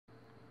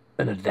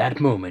And at that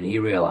moment he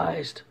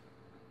realized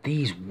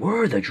these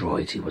were the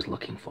droids he was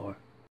looking for.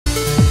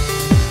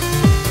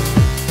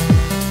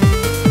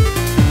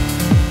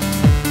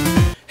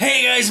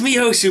 Hey guys, me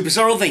host Super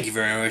Sorrel, thank you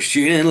very much for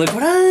tuning in. Look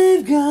what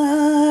I've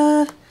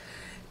got!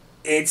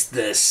 It's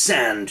the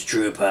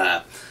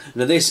SANDTROOPER.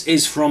 Now this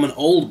is from an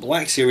old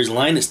Black Series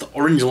line. It's the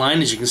orange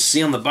line. As you can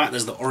see on the back,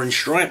 there's the orange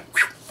stripe.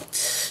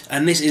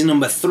 And this is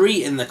number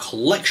 3 in the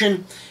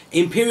collection.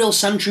 Imperial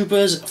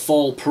SANDTROOPERS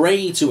fall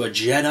prey to a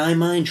Jedi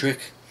mind trick.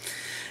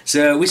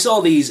 So we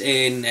saw these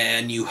in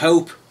New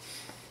Hope.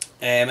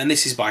 And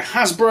this is by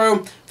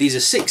Hasbro. These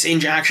are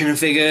 6-inch action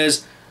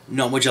figures.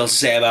 Not much else to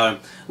say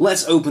about them.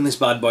 Let's open this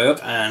bad boy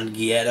up and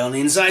get on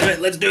the inside of it.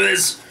 Let's do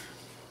this.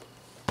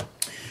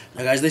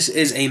 Now guys, this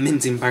is a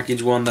minting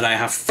package one that I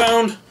have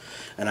found,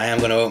 and I am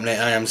going to open it,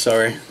 I am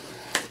sorry.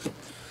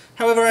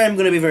 However, I am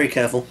going to be very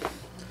careful.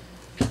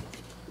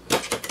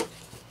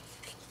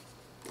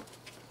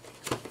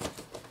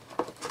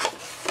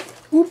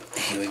 Oop,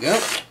 here we go.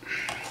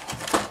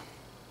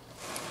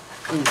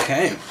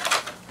 Okay.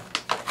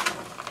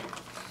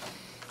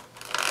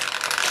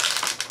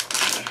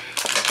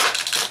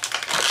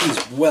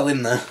 She's well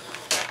in there.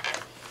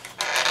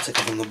 Take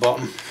it from the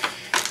bottom.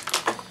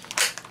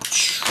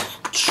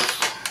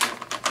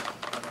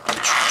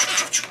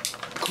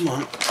 Come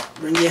on,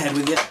 bring your head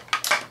with you.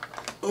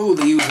 Oh,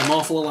 they use some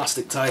awful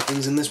elastic tie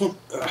things in this one.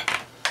 Ugh.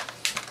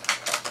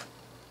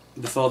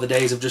 Before the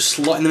days of just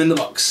slotting them in the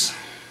box.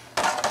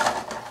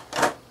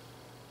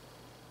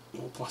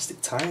 Oh,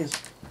 plastic ties.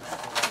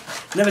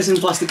 Never seen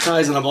plastic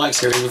ties on a Black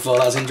Series before,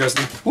 that's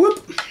interesting.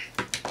 Whoop!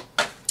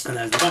 And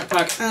there's the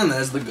backpack, and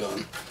there's the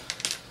gun.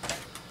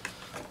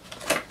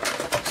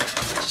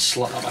 Just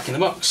slot that back in the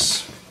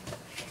box.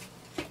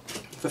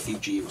 For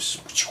future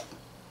use.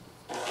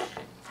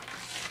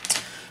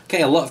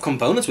 Okay, a lot of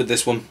components with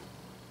this one.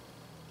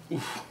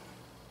 Oof.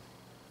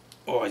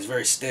 Oh, it's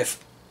very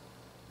stiff.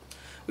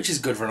 Which is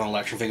good for an old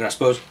action figure, I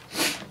suppose.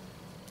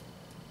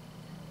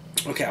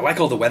 Okay, I like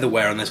all the weather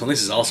wear on this one.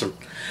 This is awesome.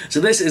 So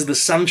this is the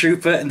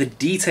SANDTROOPER, and the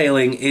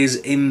detailing is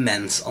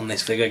immense on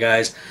this figure,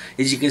 guys.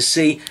 As you can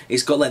see,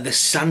 it's got like the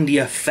sandy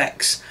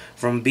effects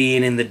from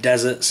being in the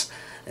deserts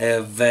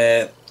of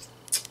the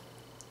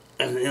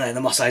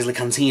Mos Eisley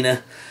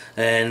Cantina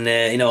and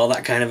you know, all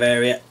that kind of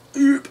area.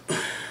 Oop.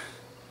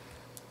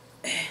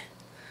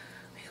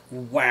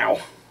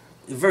 Wow,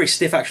 very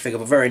stiff action figure,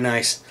 but very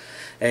nice.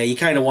 You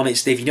kind of want it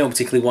stiff. You don't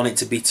particularly want it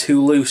to be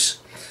too loose.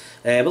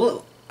 But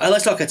look,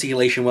 let's talk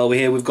articulation while we're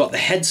here. We've got the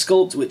head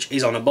sculpt, which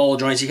is on a ball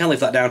joint, so you can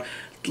lift that down.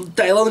 It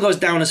only goes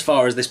down as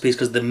far as this piece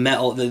because the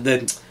metal,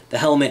 the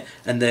helmet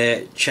and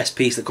the chest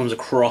piece that comes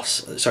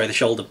across, sorry, the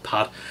shoulder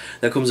pad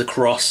that comes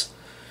across,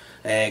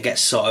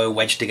 gets sort of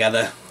wedged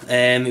together.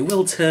 It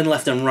will turn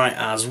left and right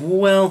as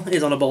well. It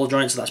is on a ball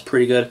joint, so that's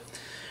pretty good.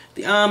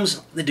 The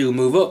arms, they do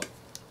move up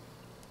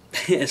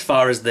as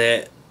far as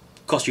the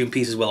costume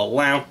pieces will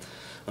allow, and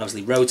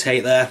obviously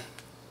rotate there.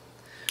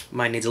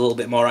 Mine needs a little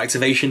bit more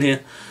activation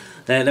here.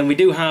 Then we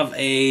do have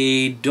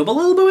a double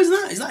elbow, is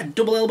that a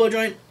double elbow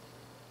joint?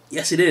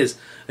 Yes, it is.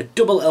 A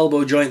double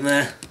elbow joint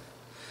there.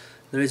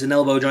 There is an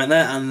elbow joint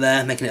there and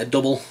there, making it a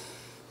double.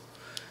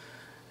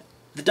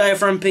 The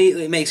diaphragm piece,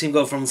 it makes him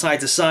go from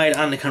side to side,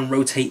 and it can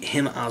rotate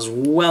him as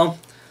well.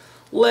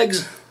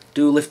 Legs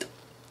do lift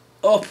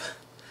up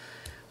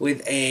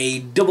with a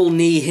double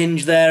knee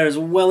hinge there as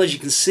well. As you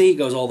can see, it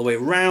goes all the way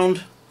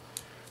around.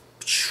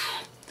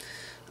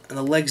 And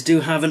the legs do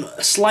have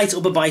a slight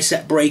upper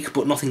bicep break,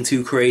 but nothing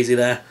too crazy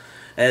there.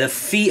 The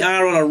feet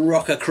are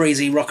on a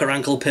crazy rocker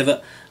ankle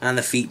pivot, and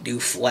the feet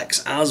do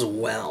flex as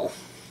well.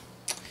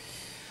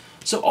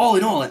 So all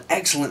in all, an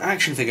excellent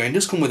action figure, and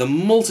does come with a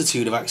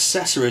multitude of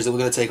accessories that we're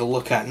going to take a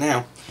look at now.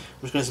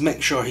 I'm just going to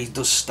make sure he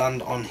does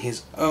stand on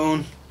his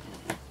own.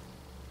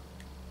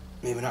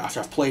 Maybe not after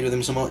I've played with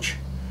him so much.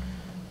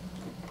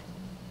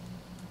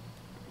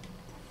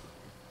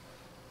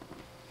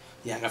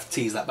 Yeah, I'm going to have to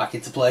tease that back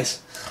into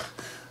place.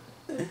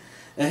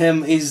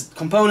 His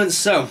components,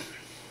 so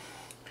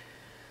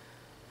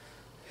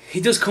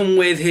he does come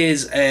with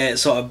his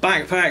sort of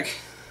backpack,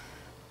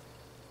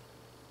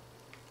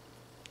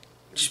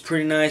 which is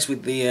pretty nice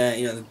with the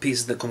you know, the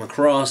pieces that come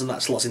across, and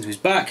that slots into his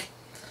back.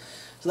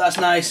 So that's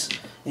nice.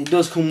 It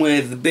does come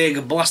with the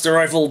big blaster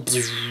rifle.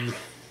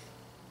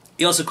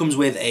 He also comes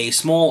with a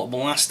small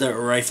blaster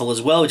rifle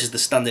as well, which is the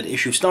standard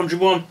issue Stormtrooper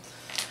one.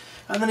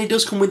 And then he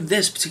does come with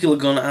this particular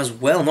gun as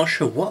well. Not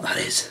sure what that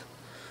is.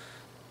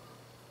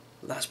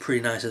 But that's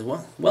pretty nice as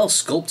well. Well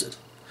sculpted.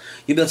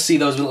 You'll be able to see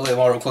those a little bit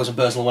more up close and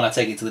personal when I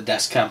take it to the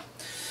desk cam.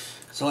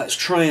 So let's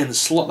try and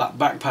slot that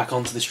backpack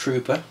onto this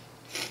trooper.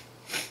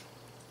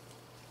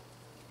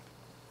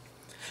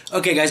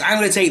 Okay guys, I'm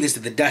going to take this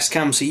to the desk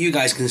cam so you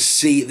guys can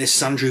see this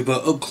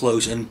SANDTROOPER up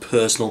close and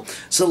personal.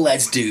 So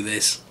let's do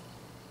this.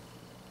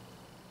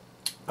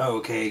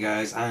 Okay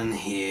guys, and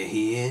here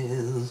he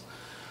is.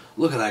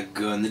 Look at that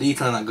gun. The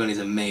detail on that gun is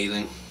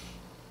amazing.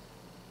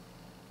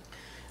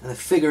 And the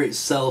figure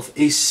itself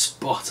is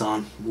spot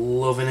on.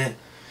 Loving it.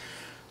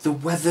 The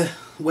weather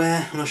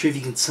wear, I'm not sure if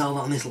you can tell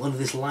that on this, under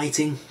this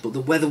lighting, but the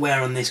weather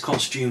wear on this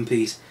costume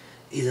piece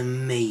is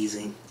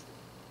amazing.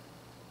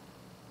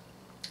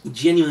 He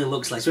genuinely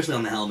looks like, especially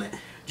on the helmet,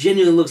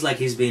 genuinely looks like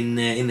he's been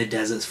in the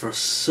deserts for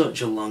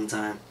such a long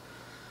time.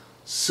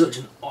 Such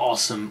an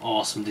awesome,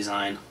 awesome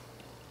design.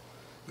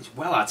 It's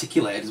well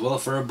articulated as well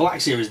for a Black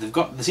Series. They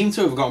seem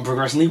to have gotten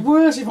progressively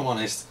worse, if I'm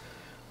honest.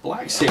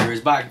 Black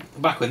Series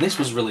back when this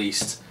was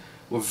released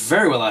were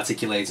very well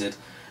articulated,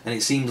 and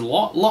it seemed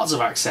lots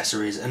of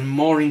accessories and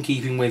more in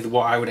keeping with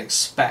what I would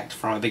expect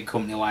from a big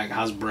company like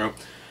Hasbro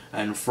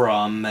and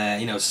from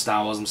you know,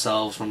 Star Wars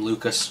themselves, from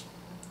Lucas.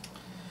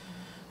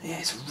 Yeah,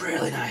 it's a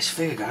really nice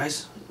figure,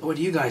 guys. What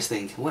do you guys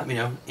think? Let me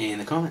know in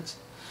the comments.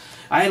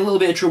 I had a little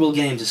bit of trouble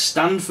getting him to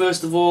stand,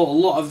 first of all. A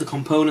lot of the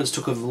components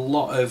took a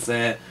lot of,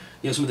 you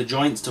know, some of the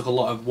joints took a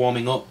lot of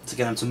warming up to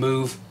get him to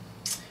move.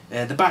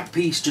 The back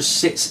piece just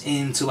sits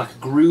into like a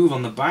groove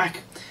on the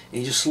back.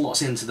 He just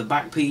slots into the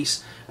back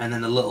piece, and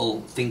then the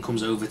little thing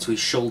comes over to his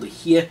shoulder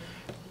here.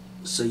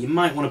 So you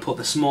might want to put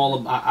the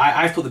smaller...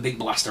 I've put the big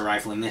blaster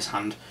rifle in this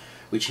hand,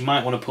 which you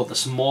might want to put the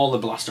smaller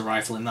blaster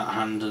rifle in that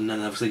hand, and then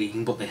obviously you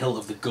can put the hilt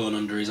of the gun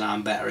under his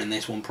arm better in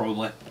this one,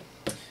 probably.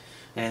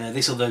 And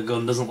this other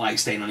gun doesn't like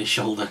staying on his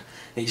shoulder.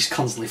 It just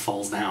constantly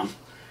falls down.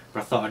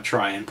 But I thought I'd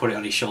try and put it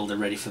on his shoulder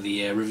ready for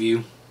the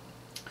review.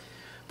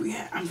 But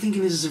yeah, I'm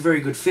thinking this is a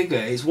very good figure.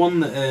 It's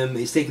one that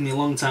it's taken me a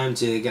long time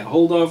to get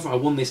hold of. I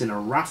won this in a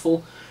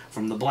raffle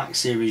from the Black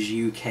Series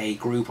UK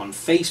group on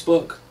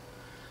Facebook.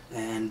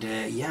 And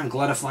yeah, I'm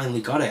glad I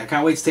finally got it. I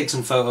can't wait to take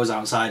some photos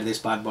outside of this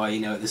bad boy,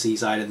 you know, at the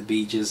seaside of the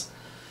beaches.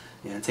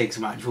 You know, take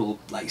some actual,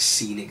 like,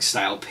 scenic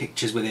style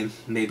pictures with him,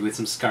 maybe with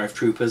some Scarif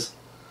Troopers.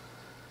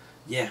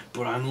 Yeah,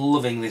 but I'm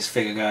loving this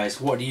figure,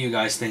 guys. What do you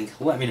guys think?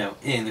 Let me know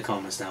in the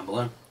comments down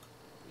below.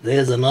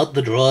 These are not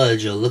the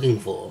droids you're looking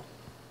for.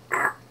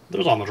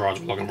 Those aren't the droids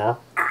we're looking for.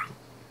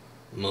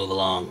 Move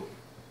along.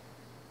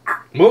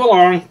 Move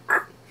along!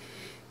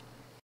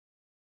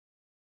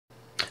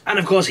 And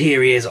of course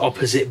here he is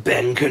opposite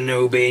Ben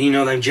Kenobi. You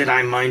know them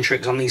Jedi mind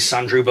tricks on these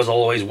SANDTROOPERs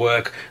always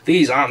work.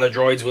 These aren't the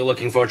droids we're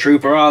looking for,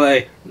 Trooper, are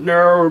they?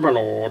 No, my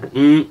lord.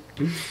 I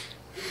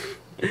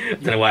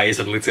don't know why he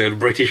suddenly turned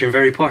British and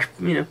very posh,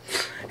 you know.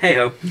 Hey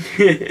ho.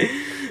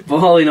 But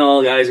all in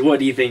all, guys, what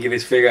do you think of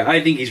this figure?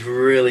 I think he's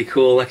really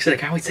cool. Like I said, I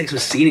can't wait to take some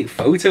scenic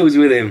photos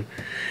with him.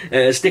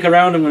 Stick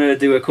around, I'm going to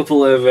do a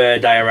couple of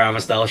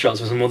diorama style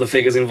shots with some other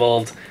figures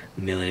involved.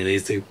 A million of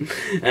these too.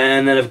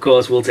 And then of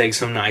course we'll take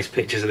some nice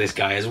pictures of this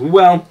guy as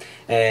well.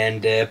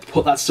 And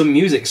put that to some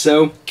music.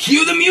 So,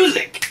 cue the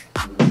music!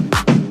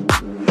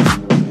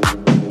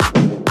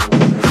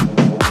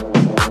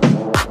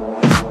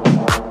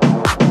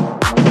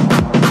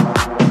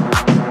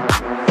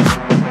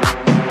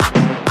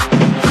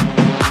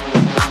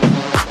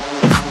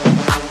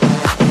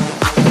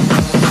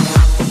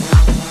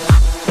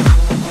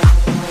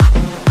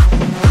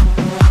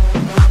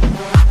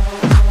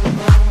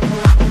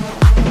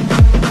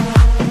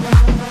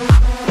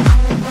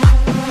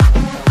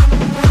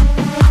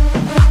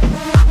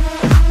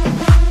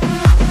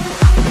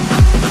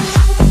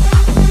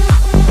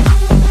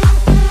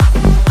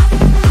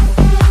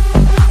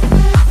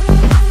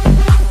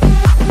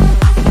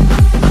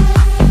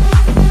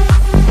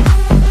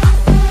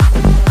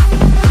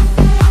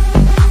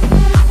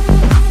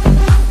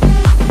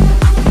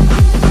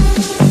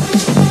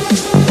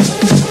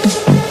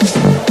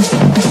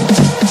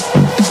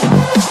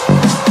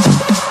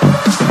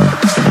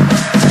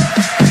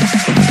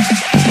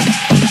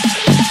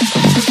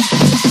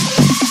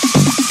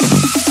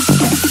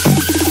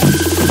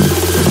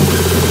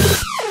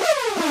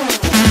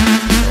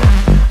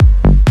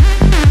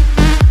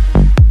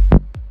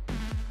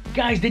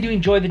 Guys, did you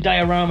enjoy the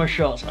diorama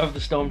shots of the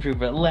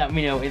Stormtrooper? Let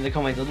me know in the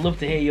comments. I'd love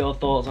to hear your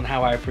thoughts on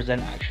how I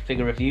present action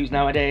figure reviews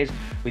nowadays,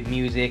 with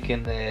music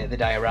and the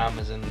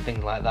dioramas and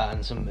things like that,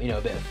 and some, you know,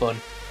 a bit of fun.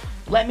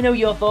 Let me know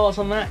your thoughts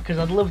on that, because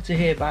I'd love to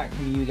hear back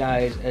from you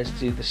guys as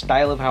to the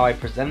style of how I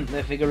present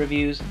the figure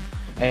reviews.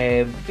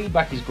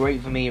 Feedback is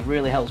great for me. It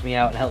really helps me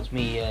out and helps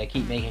me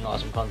keep making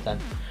awesome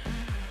content.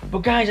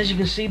 But guys, as you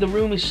can see, the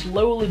room is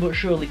slowly but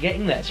surely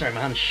getting there. Sorry,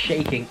 my hand's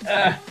shaking.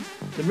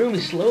 The room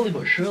is slowly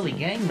but surely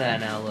getting there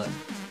now, look.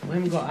 We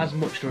haven't got as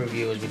much to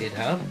review as we did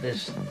have.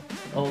 There's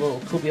a little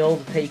cubby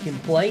holder taking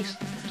place.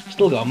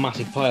 Still got a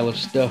massive pile of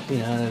stuff, you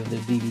know, the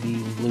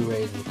DVDs and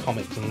Blu-rays and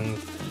comics and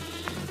things.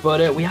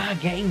 But we are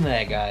getting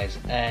there, guys,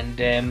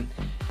 and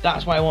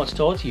that's why I want to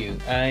talk to you.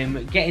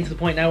 I'm getting to the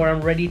point now where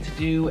I'm ready to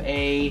do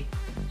a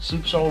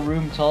Super Soul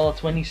Room Tour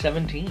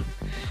 2017.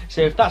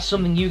 So if that's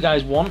something you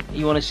guys want,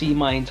 you want to see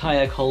my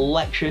entire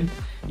collection,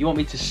 you want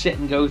me to sit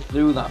and go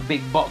through that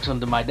big box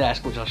under my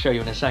desk, which I'll show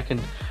you in a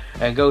second,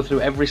 and go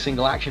through every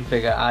single action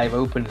figure I've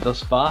opened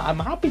thus far, I'm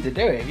happy to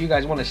do it. If you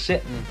guys want to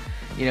sit and,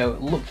 you know,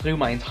 look through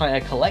my entire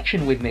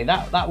collection with me,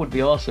 that would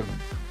be awesome.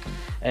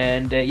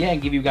 And yeah,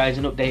 and give you guys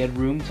an updated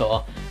room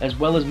tour, as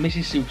well as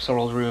Mrs. Super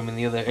Soul's room in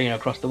the other, you know,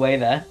 across the way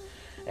there.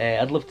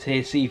 I'd love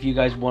to see if you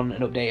guys want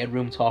an updated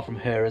room tour from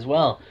her as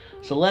well.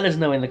 So let us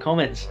know in the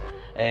comments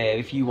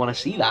if you want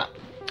to see that.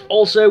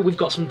 Also, we've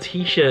got some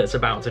t-shirts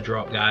about to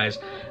drop, guys.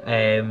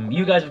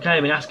 You guys have kind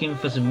of been asking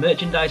for some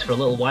merchandise for a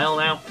little while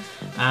now.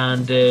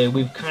 and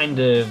we've kind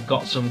of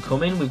got some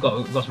coming. We've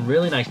got some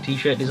really nice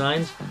t-shirt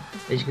designs.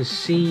 As you can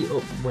see, oh,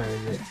 where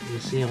is it? You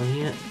see on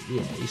here?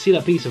 Yeah, you see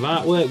that piece of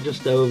artwork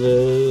just over...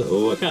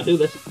 Oh, I can't do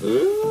this.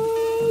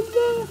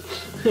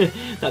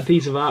 That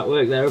piece of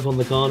artwork there up on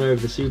the corner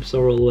of the Super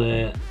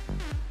Sorrel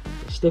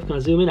stuff. Can I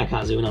zoom in? I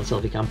can't zoom in on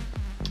selfie cam.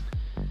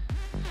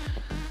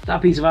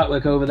 That piece of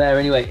artwork over there,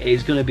 anyway,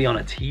 is going to be on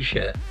a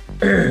t-shirt.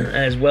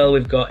 As well,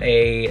 we've got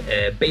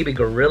a baby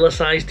gorilla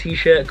size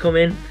t-shirt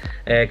coming.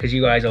 Because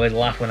you guys always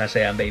laugh when I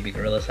say I'm baby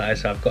gorilla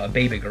size, so I've got a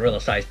baby gorilla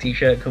size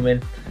t-shirt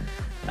coming.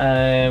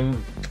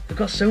 We've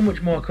got so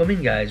much more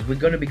coming, guys. We're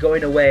going to be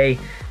going away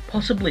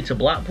possibly to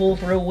Blackpool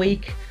for a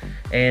week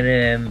in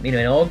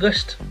in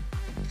August.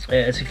 So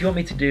if you want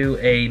me to do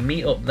a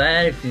meet-up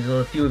there, if there's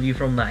a few of you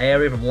from that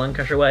area, from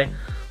Lancashire way,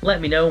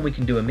 let me know and we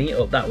can do a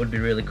meet-up. That would be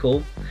really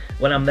cool.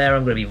 When I'm there,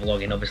 I'm going to be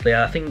vlogging, obviously.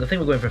 I think we're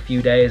going for a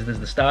few days. There's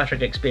the Star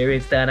Trek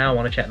experience there now. I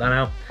want to check that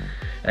out.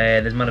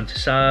 There's Madame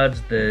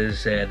Tussauds,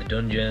 there's the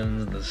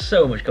dungeons, there's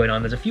so much going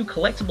on. There's a few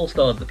collectible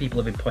stores that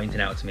people have been pointing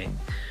out to me.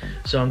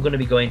 So I'm going to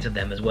be going to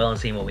them as well and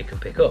seeing what we can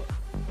pick up.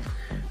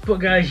 But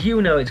guys,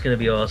 you know it's going to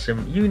be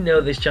awesome. You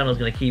know this channel is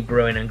going to keep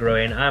growing and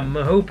growing. I'm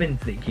hoping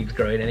that it keeps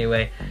growing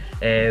anyway.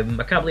 I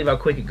can't believe how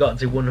quick it got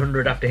to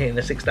 100 after hitting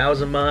the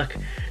 6,000 mark.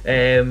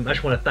 I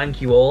just want to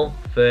thank you all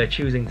for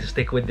choosing to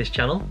stick with this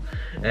channel.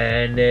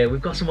 And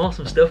we've got some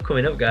awesome stuff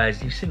coming up,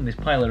 guys. You've seen this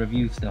pile of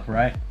review stuff,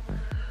 right?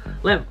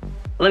 Let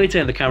me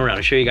turn the camera around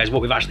and show you guys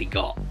what we've actually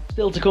got.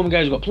 Still to come,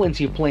 guys, we've got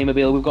plenty of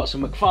Playmobil, we've got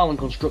some McFarlane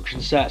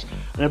construction sets,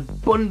 an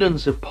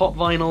abundance of pop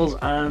vinyls,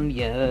 and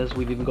yes,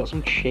 we've even got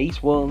some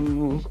Chase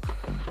ones.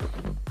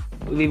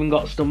 We've even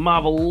got some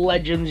Marvel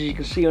Legends, as you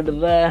can see under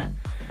there.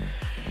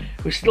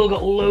 We've still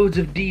got loads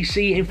of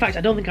DC. In fact,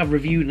 I don't think I've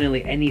reviewed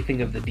nearly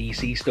anything of the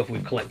DC stuff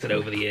we've collected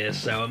over the years,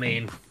 so I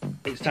mean,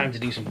 it's time to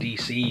do some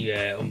DC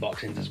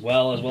unboxings as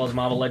well as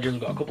Marvel Legends.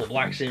 We've got a couple of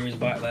Black Series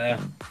back there.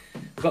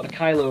 We've got the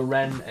Kylo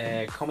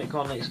Ren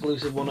Comic-Con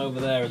exclusive one over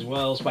there as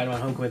well. Spider-Man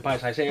Homecoming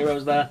Pie-Size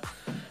Heroes there.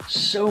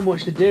 So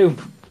much to do.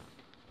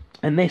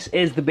 And this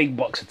is the big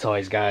box of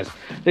toys, guys.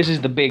 This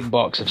is the big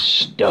box of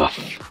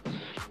stuff.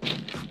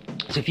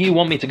 So if you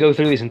want me to go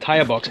through this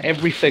entire box,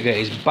 every figure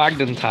is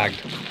bagged and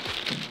tagged.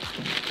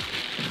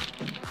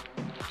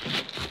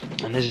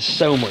 And there's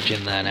so much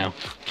in there now.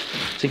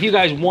 So if you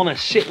guys want to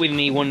sit with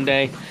me one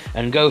day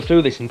and go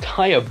through this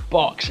entire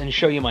box and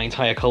show you my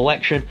entire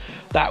collection,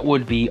 that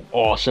would be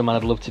awesome, and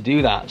I'd love to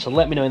do that. So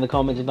let me know in the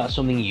comments if that's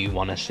something you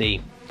want to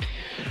see.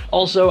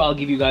 Also, I'll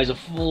give you guys a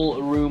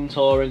full room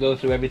tour and go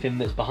through everything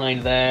that's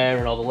behind there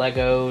and all the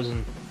Legos,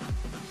 and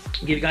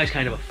give you guys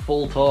kind of a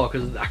full tour,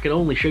 because I can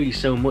only show you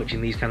so much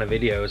in these kind of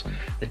videos.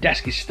 The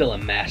desk is still a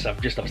mess.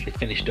 I've just obviously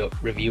finished up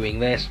reviewing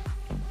this.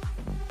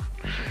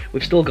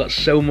 We've still got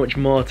so much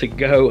more to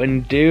go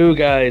and do,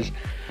 guys.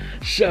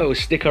 So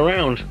stick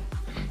around.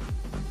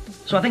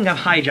 So I think I've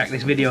hijacked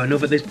this video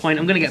enough at this point.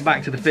 I'm going to get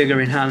back to the figure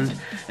in hand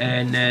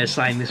and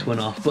sign this one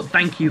off. But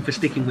thank you for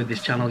sticking with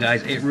this channel,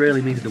 guys. It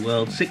really means the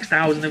world.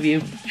 6,000 of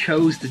you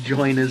chose to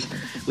join us,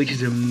 which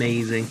is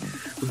amazing.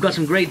 We've got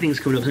some great things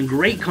coming up, some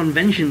great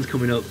conventions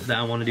coming up that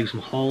I want to do some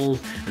hauls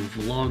and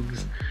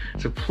vlogs.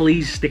 So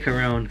please stick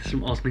around. There's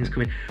some awesome things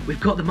coming. We've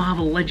got the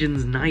Marvel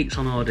Legends Nights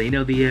on order. You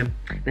know, the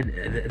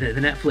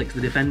Netflix,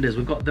 the Defenders.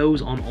 We've got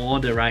those on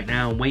order right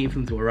now. I'm waiting for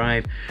them to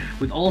arrive.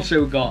 We've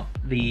also got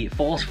the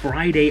Force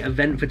Friday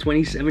event for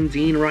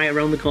 2017 right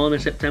around the corner,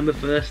 September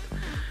 1st.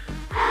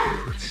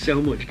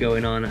 So much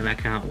going on, and I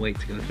can't wait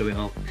to go through it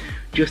all.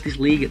 Justice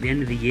League at the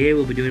end of the year.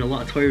 We'll be doing a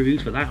lot of toy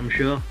reviews for that, I'm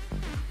sure.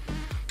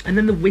 And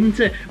then the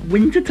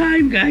winter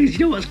time, guys.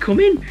 You know what's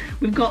coming?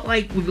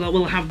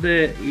 We'll have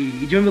the. Do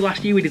you remember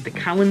last year we did the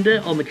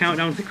calendar on the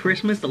countdown to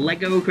Christmas, the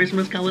Lego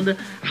Christmas calendar?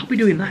 I'll be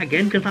doing that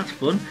again because that's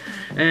fun.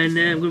 And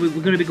we're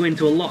going to be going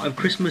to a lot of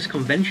Christmas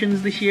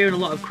conventions this year and a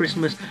lot of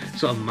Christmas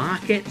sort of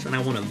markets. And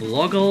I want to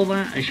vlog all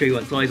that and show you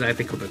what toys I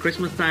pick up at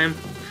Christmas time.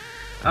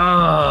 Oh,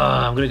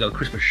 I'm going to go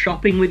Christmas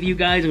shopping with you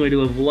guys. I'm going to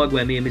do a vlog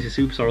where me and Mrs.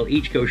 Super Sorrel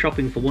each go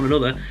shopping for one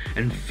another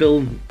and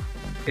film.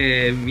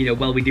 You know,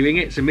 while we're doing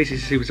it. So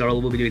Mrs. Super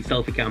Sorrel will be doing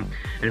selfie cam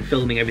and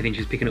filming everything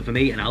she's picking up for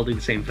me, and I'll do the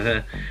same for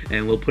her,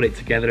 and we'll put it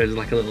together as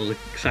like a little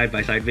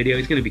side-by-side video.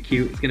 It's going to be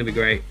cute, it's going to be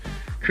great.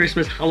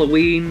 Christmas,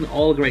 Halloween,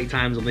 all great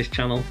times on this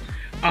channel.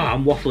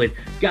 I'm waffling.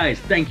 Guys,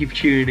 thank you for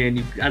tuning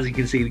in. As you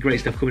can see, the great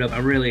stuff coming up.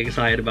 I'm really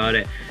excited about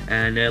it.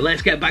 And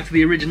let's get back to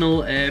the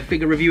original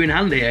figure review in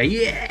hand here.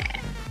 Yeah!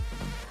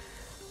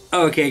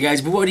 Okay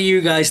guys, but what do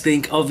you guys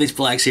think of this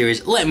Black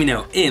Series? Let me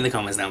know in the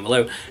comments down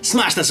below.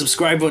 Smash that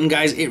subscribe button,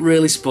 guys. It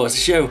really supports the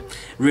show.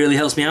 Really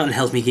helps me out and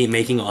helps me keep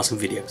making awesome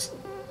videos.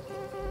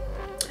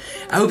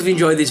 I hope you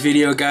enjoyed this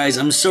video, guys.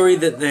 I'm sorry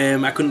that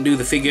I couldn't do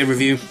the figure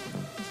review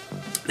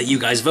that you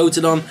guys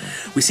voted on.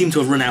 We seem to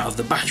have run out of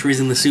the batteries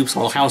in the Super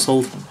Sorrel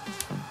household.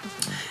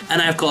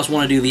 And I, of course,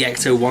 want to do the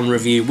Ecto 1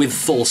 review with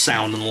full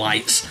sound and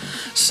lights.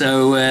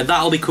 So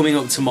that'll be coming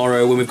up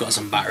tomorrow when we've got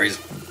some batteries.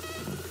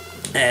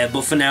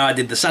 But for now, I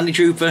did the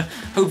SANDTROOPER.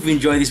 Hope you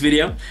enjoyed this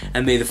video,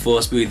 and may the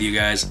Force be with you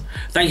guys.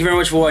 Thank you very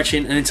much for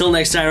watching, and until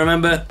next time,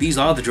 remember, these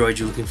are the droids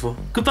you're looking for.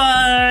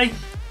 Goodbye!